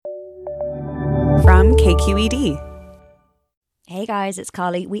from KQED. Hey guys, it's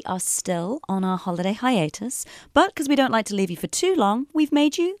Carly. We are still on our holiday hiatus, but because we don't like to leave you for too long, we've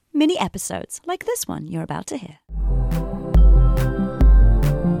made you mini episodes like this one you're about to hear.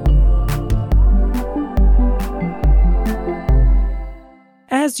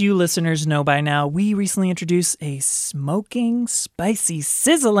 As you listeners know by now, we recently introduced a smoking, spicy,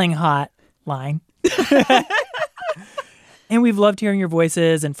 sizzling hot line. And we've loved hearing your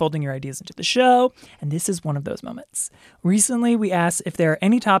voices and folding your ideas into the show. And this is one of those moments. Recently, we asked if there are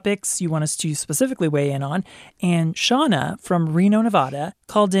any topics you want us to specifically weigh in on. And Shauna from Reno, Nevada,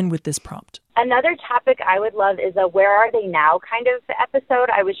 called in with this prompt. Another topic I would love is a Where Are They Now kind of episode.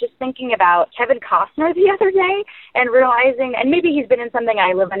 I was just thinking about Kevin Costner the other day and realizing, and maybe he's been in something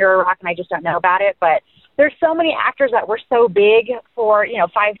I live under a rock and I just don't know about it, but there's so many actors that were so big for,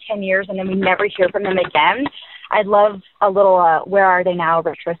 5-10 years and then we never hear from them again. I'd love a little Where Are They Now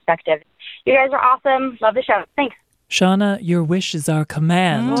retrospective. You guys are awesome. Love the show. Thanks. Shauna, your wish is our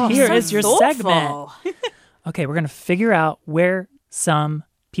command. Here is your segment. Okay, we're going to figure out where some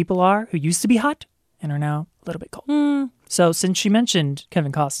people are who used to be hot and are now a little bit cold. So since she mentioned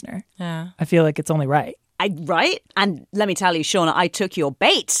Kevin Costner, I feel like it's only right. Right? And let me tell you, Shauna, I took your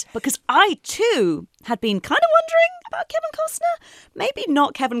bait because I, too, had been kind of wondering about Kevin Costner. Maybe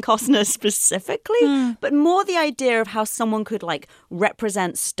not Kevin Costner specifically, but more the idea of how someone could,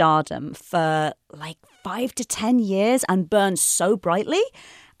 represent stardom for, 5 to 10 years and burn so brightly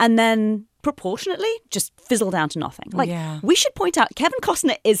and then proportionately just fizzle down to nothing. We should point out Kevin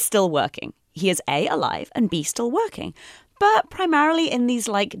Costner is still working. He is A, alive, and B, still working. But primarily in these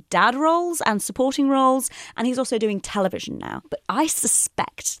dad roles and supporting roles. And he's also doing television now. But I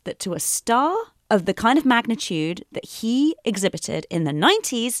suspect that to a star of the kind of magnitude that he exhibited in the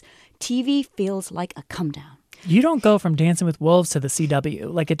 90s, TV feels like a come down. You don't go from Dancing with Wolves to the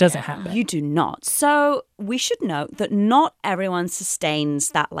CW. It doesn't happen. You do not. So we should note that not everyone sustains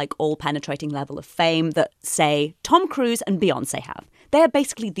that all-penetrating level of fame that, say, Tom Cruise and Beyonce have. They are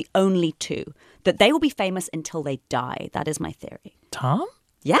basically the only two that they will be famous until they die. That is my theory. Tom?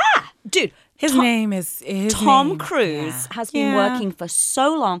 Yeah. Dude. His name is Tom Cruise has been working for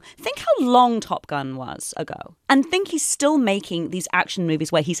so long. Think how long Top Gun was ago. And think he's still making these action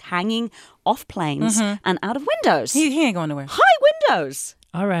movies where he's hanging off planes and out of windows. He ain't going nowhere. High windows.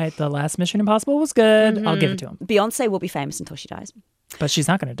 All right. The last Mission Impossible was good. I'll give it to him. Beyonce will be famous until she dies. But she's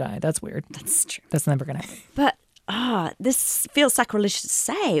not going to die. That's weird. That's true. That's never going to happen. But this feels sacrilegious to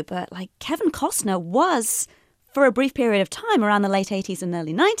say, but Kevin Costner was, for a brief period of time around the late 80s and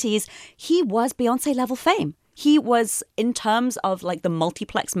early 90s, he was Beyonce level fame. He was, in terms of the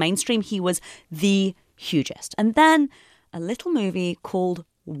multiplex mainstream, he was the hugest. And then a little movie called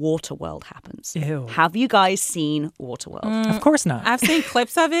Waterworld happens. Ew. Have you guys seen Waterworld? Of course not. I've seen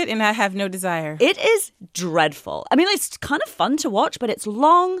clips of it and I have no desire. It is dreadful. I mean, it's kind of fun to watch, but it's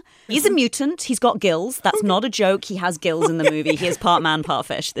long. He's a mutant. He's got gills. That's not a joke. He has gills in the movie. He is part man, part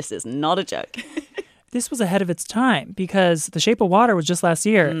fish. This is not a joke. This was ahead of its time because The Shape of Water was just last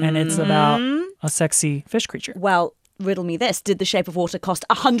year and it's about a sexy fish creature. Well, riddle me this. Did The Shape of Water cost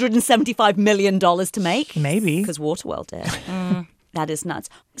 $175 million to make? Maybe. Because Waterworld did. That is nuts.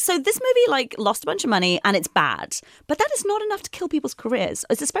 So this movie lost a bunch of money and it's bad. But that is not enough to kill people's careers.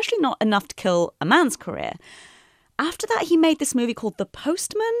 It's especially not enough to kill a man's career. After that, he made this movie called The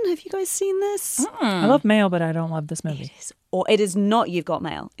Postman. Have you guys seen this? I love Mail, but I don't love this movie. It is not You've Got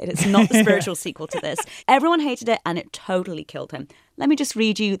Mail. It is not the spiritual sequel to this. Everyone hated it and it totally killed him. Let me just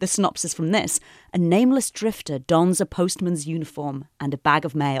read you the synopsis from this. A nameless drifter dons a postman's uniform and a bag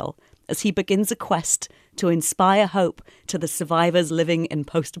of mail as he begins a quest to inspire hope to the survivors living in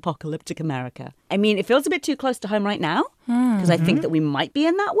post-apocalyptic America. I mean, it feels a bit too close to home right now because I think that we might be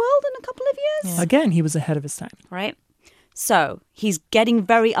in that world in a couple of years. Yeah. Again, he was ahead of his time. Right? So he's getting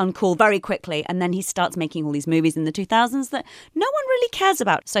very uncool very quickly, and then he starts making all these movies in the 2000s that no one really cares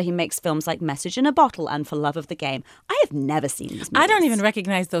about. So he makes films like Message in a Bottle and For Love of the Game. I have never seen these movies. I don't even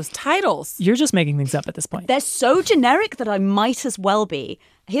recognize those titles. You're just making things up at this point. They're so generic that I might as well be.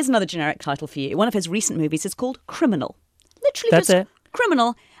 Here's another generic title for you. One of his recent movies is called Criminal. Literally That's just it.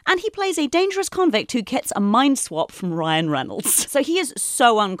 Criminal. And he plays a dangerous convict who gets a mind swap from Ryan Reynolds. So he is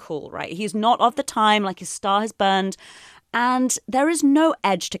so uncool, right? He's not of the time, his star has burned. And there is no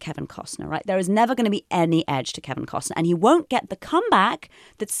edge to Kevin Costner, right? There is never going to be any edge to Kevin Costner. And he won't get the comeback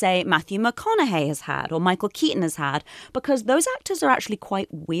that, say, Matthew McConaughey has had or Michael Keaton has had, because those actors are actually quite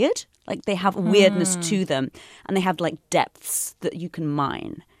weird. They have weirdness to them and they have depths that you can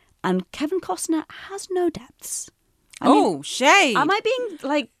mine. And Kevin Costner has no depths. I mean, shade. Am I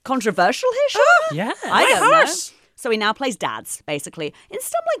being controversial here, Shauna? Yeah. I don't know. So he now plays dads, basically, in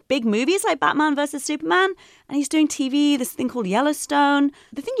some like big movies like Batman versus Superman. And he's doing TV, this thing called Yellowstone.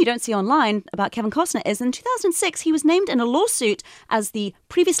 The thing you don't see online about Kevin Costner is in 2006, he was named in a lawsuit as the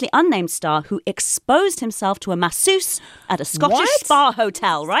previously unnamed star who exposed himself to a masseuse at a Scottish spa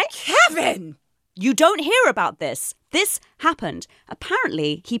hotel, right? Kevin! You don't hear about this. This happened.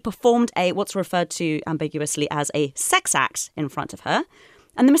 Apparently, he performed what's referred to ambiguously as a sex act in front of her.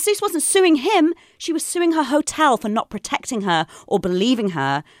 And the masseuse wasn't suing him. She was suing her hotel for not protecting her or believing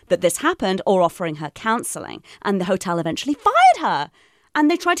her that this happened or offering her counselling. And the hotel eventually fired her.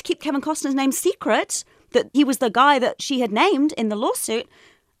 And they tried to keep Kevin Costner's name secret, that he was the guy that she had named in the lawsuit.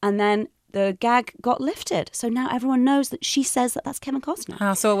 And then the gag got lifted. So now everyone knows that she says that that's Kevin Costner.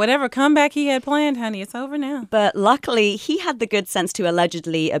 Oh, so whatever comeback he had planned, honey, it's over now. But luckily, he had the good sense to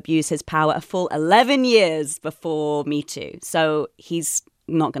allegedly abuse his power a full 11 years before Me Too. So he's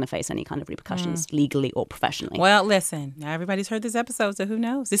not going to face any kind of repercussions legally or professionally. Well, listen, now everybody's heard this episode, so who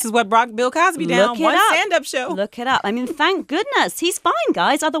knows? This is what brought Bill Cosby down. Look it One up. stand-up show. Look it up. I mean, thank goodness. He's fine,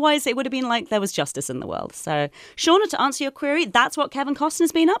 guys. Otherwise, it would have been like there was justice in the world. So, Shauna, to answer your query, that's what Kevin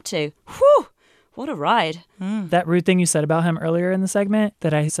Costner's been up to. Whew. What a ride. That rude thing you said about him earlier in the segment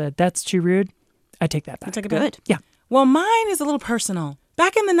that I said, that's too rude, I take that back. You took it back? Good. Yeah. Well, mine is a little personal.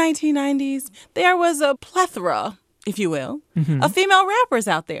 Back in the 1990s, there was a plethora, if you will, of female rappers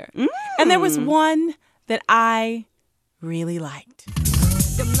out there. And there was one that I really liked.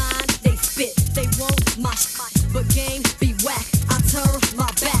 The line they spit, they won't mosh, but game be whack. I turn my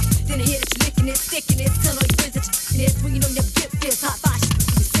back, then I hit it, licking it, sticking it, till all your friends that you it's when you know you get this hot flash.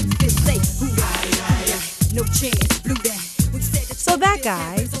 You sip this, say who that, no chance, blew that. So that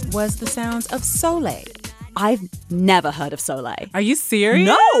guy was the sounds of Soleil. I've never heard of Soleil. Are you serious?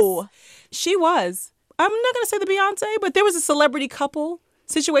 No. She was. I'm not going to say the Beyonce, but there was a celebrity couple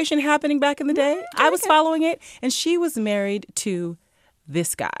situation happening back in the day. I was following it, and she was married to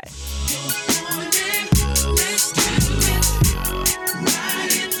this guy.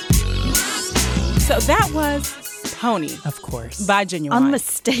 So that was Pony. Of course. By Genuine.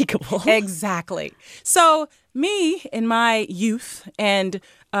 Unmistakable. Exactly. So me in my youth and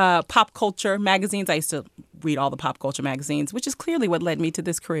pop culture magazines, I used to read all the pop culture magazines, which is clearly what led me to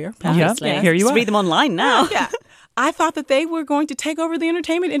this career. Yeah, here you Just are. read them online now. Yeah. I thought that they were going to take over the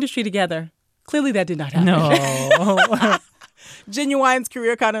entertainment industry together. Clearly that did not happen. No. Genuine's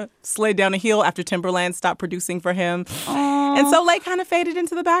career kind of slid down a hill after Timberland stopped producing for him. And Soleil kind of faded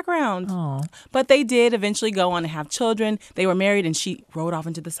into the background. Aww. But they did eventually go on to have children. They were married and she rode off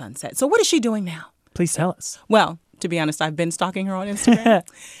into the sunset. So what is she doing now? Please tell us. Well, to be honest, I've been stalking her on Instagram.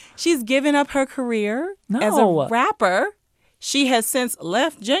 She's given up her career as a rapper. She has since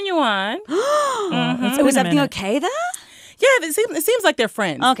left Genuine. So is everything okay there? Yeah, it seems like they're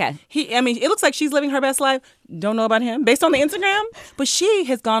friends. Okay. It looks like she's living her best life. Don't know about him based on the Instagram. But she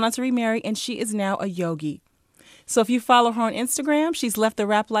has gone on to remarry, and she is now a yogi. So if you follow her on Instagram, she's left the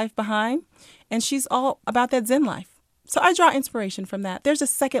rap life behind, and she's all about that Zen life. So I draw inspiration from that. There's a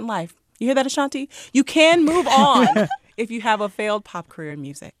second life. You hear that, Ashanti? You can move on if you have a failed pop career in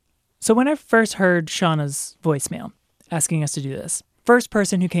music. So when I first heard Shauna's voicemail asking us to do this, first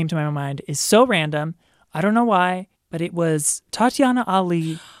person who came to my mind is so random. I don't know why, but it was Tatiana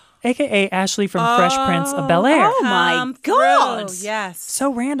Ali, a.k.a. Ashley from Fresh Prince of Bel-Air. Oh, my God. Yes.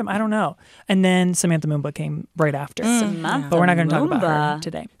 So random. I don't know. And then Samantha Moomba came right after. Samantha But we're not going to talk about Moomba. her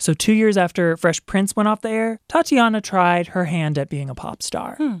today. So 2 years after Fresh Prince went off the air, Tatiana tried her hand at being a pop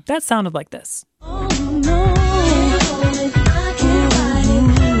star. That sounded like this.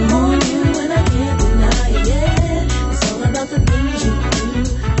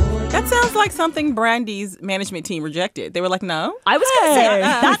 That sounds like something Brandy's management team rejected. They were like, no. I was going to say,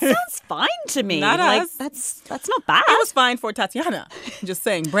 that sounds fine to me. Not like, us. That's not bad. It was fine for Tatiana. Just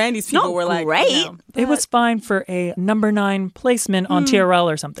saying, Brandy's people not were like, great. no. It was fine for a number 9 placement on TRL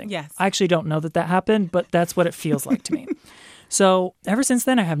or something. Yes. I actually don't know that happened, but that's what it feels like to me. So ever since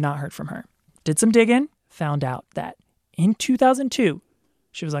then, I have not heard from her. Did some digging, found out that in 2002,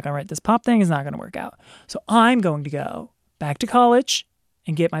 she was like, all right, this pop thing is not going to work out. So I'm going to go back to college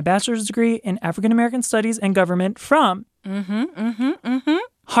and get my bachelor's degree in African American Studies and Government from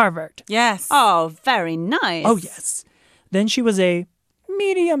Harvard. Yes. Oh, very nice. Oh, yes. Then she was a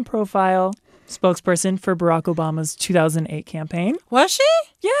medium profile spokesperson for Barack Obama's 2008 campaign. Was she?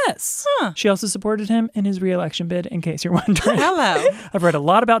 Yes. Huh. She also supported him in his re-election bid, in case you're wondering. Hello. I've read a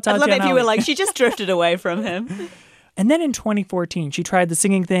lot about I'd Tatiana. love it if you were Ali. like, she just drifted away from him. And then in 2014, she tried the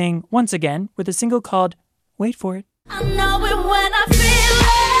singing thing once again with a single called Wait For It. I know it when I feel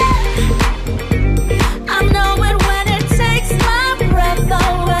it. I know it when it takes my breath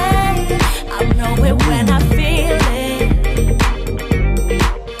away. I know it when I feel it.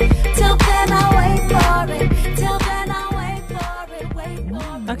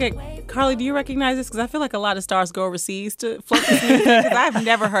 Okay, Carly, do you recognize this? Because I feel like a lot of stars go overseas to float this music because I've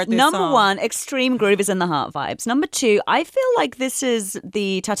never heard this Number song. 1, Extreme Groove is in the Heart vibes. Number 2, I feel like this is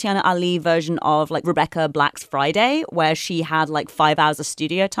the Tatiana Ali version of like Rebecca Black's Friday, where she had like 5 hours of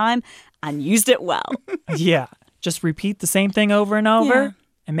studio time and used it well. Yeah. Just repeat the same thing over and over Yeah.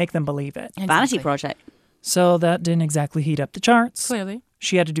 and make them believe it. Vanity project. So that didn't exactly heat up the charts. Clearly.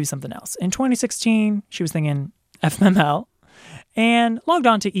 She had to do something else. In 2016, she was thinking FML and logged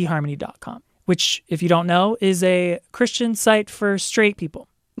on to eharmony.com, which, if you don't know, is a Christian site for straight people.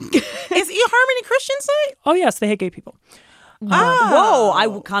 Is eHarmony Christian site? Oh, yes, they hate gay people. Whoa,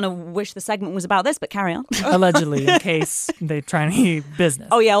 I kind of wish the segment was about this, but carry on. Allegedly, in case they try any business.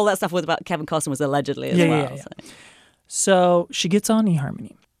 Oh, yeah, all that stuff was about Kevin Costner was allegedly as well. Yeah. So she gets on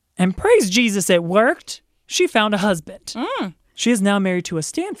eHarmony. And praise Jesus, it worked. She found a husband. She is now married to a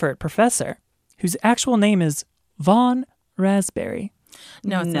Stanford professor whose actual name is Vaughn Raspberry.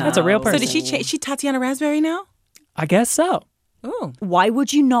 No, it's not. That's a real person. So did she change? She Tatiana Raspberry now? I guess so. Ooh. Why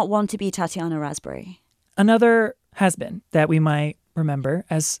would you not want to be Tatiana Raspberry? Another has-been that we might remember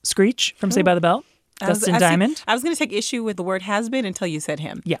as Screech from Saved by the Bell. Dustin Diamond. I was going to take issue with the word has been until you said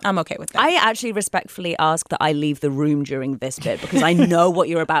him. Yeah. I'm okay with that. I actually respectfully ask that I leave the room during this bit because I know what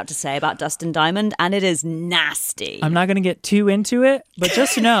you're about to say about Dustin Diamond, and it is nasty. I'm not going to get too into it, but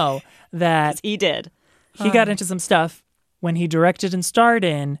just know that He did. he got into some stuff when he directed and starred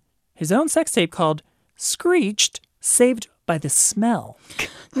in his own sex tape called Screeched, Saved by the Smell.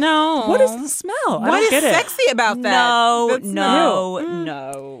 No. What is the smell? I What don't is get it. sexy about that? No, That's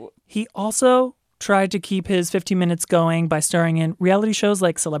no. He also tried to keep his 15 minutes going by starring in reality shows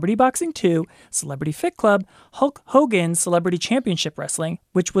like Celebrity Boxing 2, Celebrity Fit Club, Hulk Hogan's Celebrity Championship Wrestling,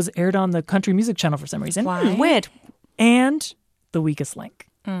 which was aired on the Country Music Channel for some reason, Why? Weird. and The Weakest Link.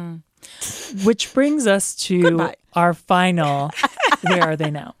 Which brings us to Goodbye. our final Where Are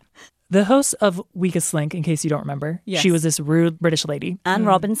They Now? The host of Weakest Link, in case you don't remember, Yes. she was this rude British lady. Anne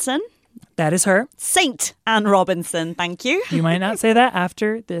Robinson. That is her. Saint Anne Robinson, thank you. You might not say that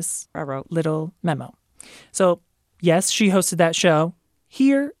after this I wrote. little memo. So, yes, she hosted that show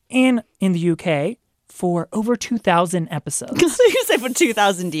here and in the UK for over 2,000 episodes. You say for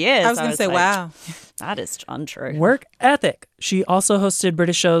 2,000 years. I was going to say, like, wow. That is untrue. Work ethic. She also hosted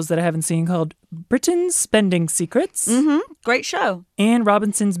British shows that I haven't seen called Britain's Spending Secrets, Great show. Anne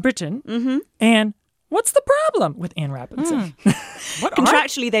Robinson's Britain, and What's the Problem with Anne Robinson.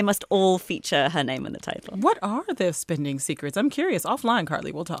 Contractually, they must all feature her name in the title. What are the spending secrets? I'm curious. Offline,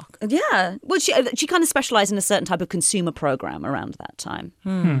 Carly, we'll talk. Yeah. Well, she kind of specialized in a certain type of consumer program around that time.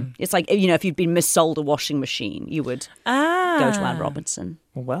 It's like, you know, if you'd been missold a washing machine, you would go to Anne Robinson.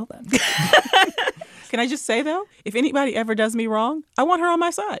 Well, then. Can I just say, though, if anybody ever does me wrong, I want her on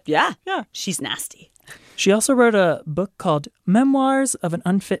my side. Yeah. Yeah. She's nasty. She also wrote a book called Memoirs of an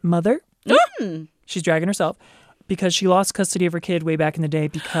Unfit Mother. She's dragging herself because she lost custody of her kid way back in the day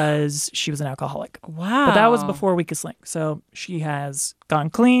because she was an alcoholic. Wow. But that was before Weakest Link. So she has gone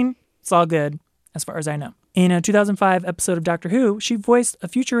clean. It's all good as far as I know. In a 2005 episode of Doctor Who, she voiced a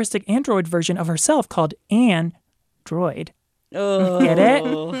futuristic android version of herself called Anne Droid. Oh. Get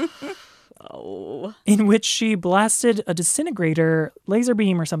it? In which she blasted a disintegrator laser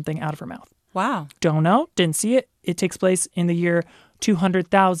beam or something out of her mouth. Wow. Don't know. Didn't see it. It takes place in the year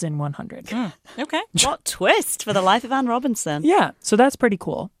 200,100. Okay. What twist for the life of Anne Robinson. Yeah, so that's pretty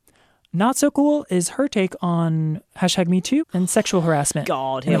cool. Not so cool is her take on #MeToo and sexual harassment.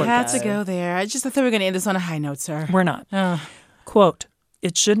 God, We here we had go. to go there. I thought we were going to end this on a high note, sir. We're not. Oh. Quote,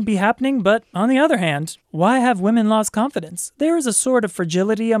 "It shouldn't be happening, but on the other hand, why have women lost confidence? There is a sort of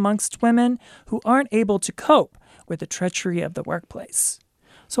fragility amongst women who aren't able to cope with the treachery of the workplace.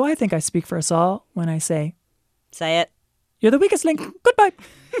 So I think I speak for us all when I say, Say it. you're the weakest link. Goodbye."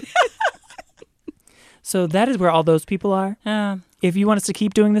 So that is where all those people are. If you want us to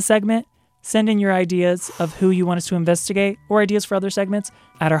keep doing this segment, send in your ideas of who you want us to investigate or ideas for other segments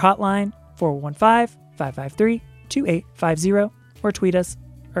at our hotline, 415-553-2850, or tweet us,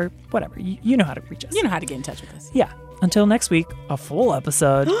 or whatever. You know how to reach us. You know how to get in touch with us. Yeah. Until next week, a full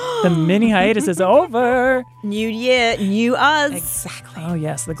episode. The mini hiatus is over. New year, new us. Exactly. Oh,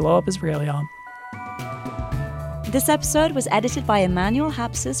 yes. The glow up is real, y'all. This episode was edited by Emmanuel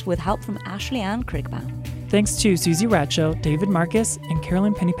Hapsis with help from Ashley Ann Krigbaum. Thanks to Susie Ratcho, David Marcus, and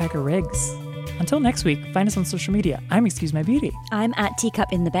Carolyn Pennypacker Riggs. Until next week, find us on social media. I'm Excuse My Beauty. I'm at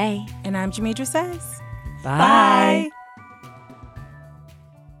Teacup in the Bay. And I'm Jamidra Says. Bye. Bye.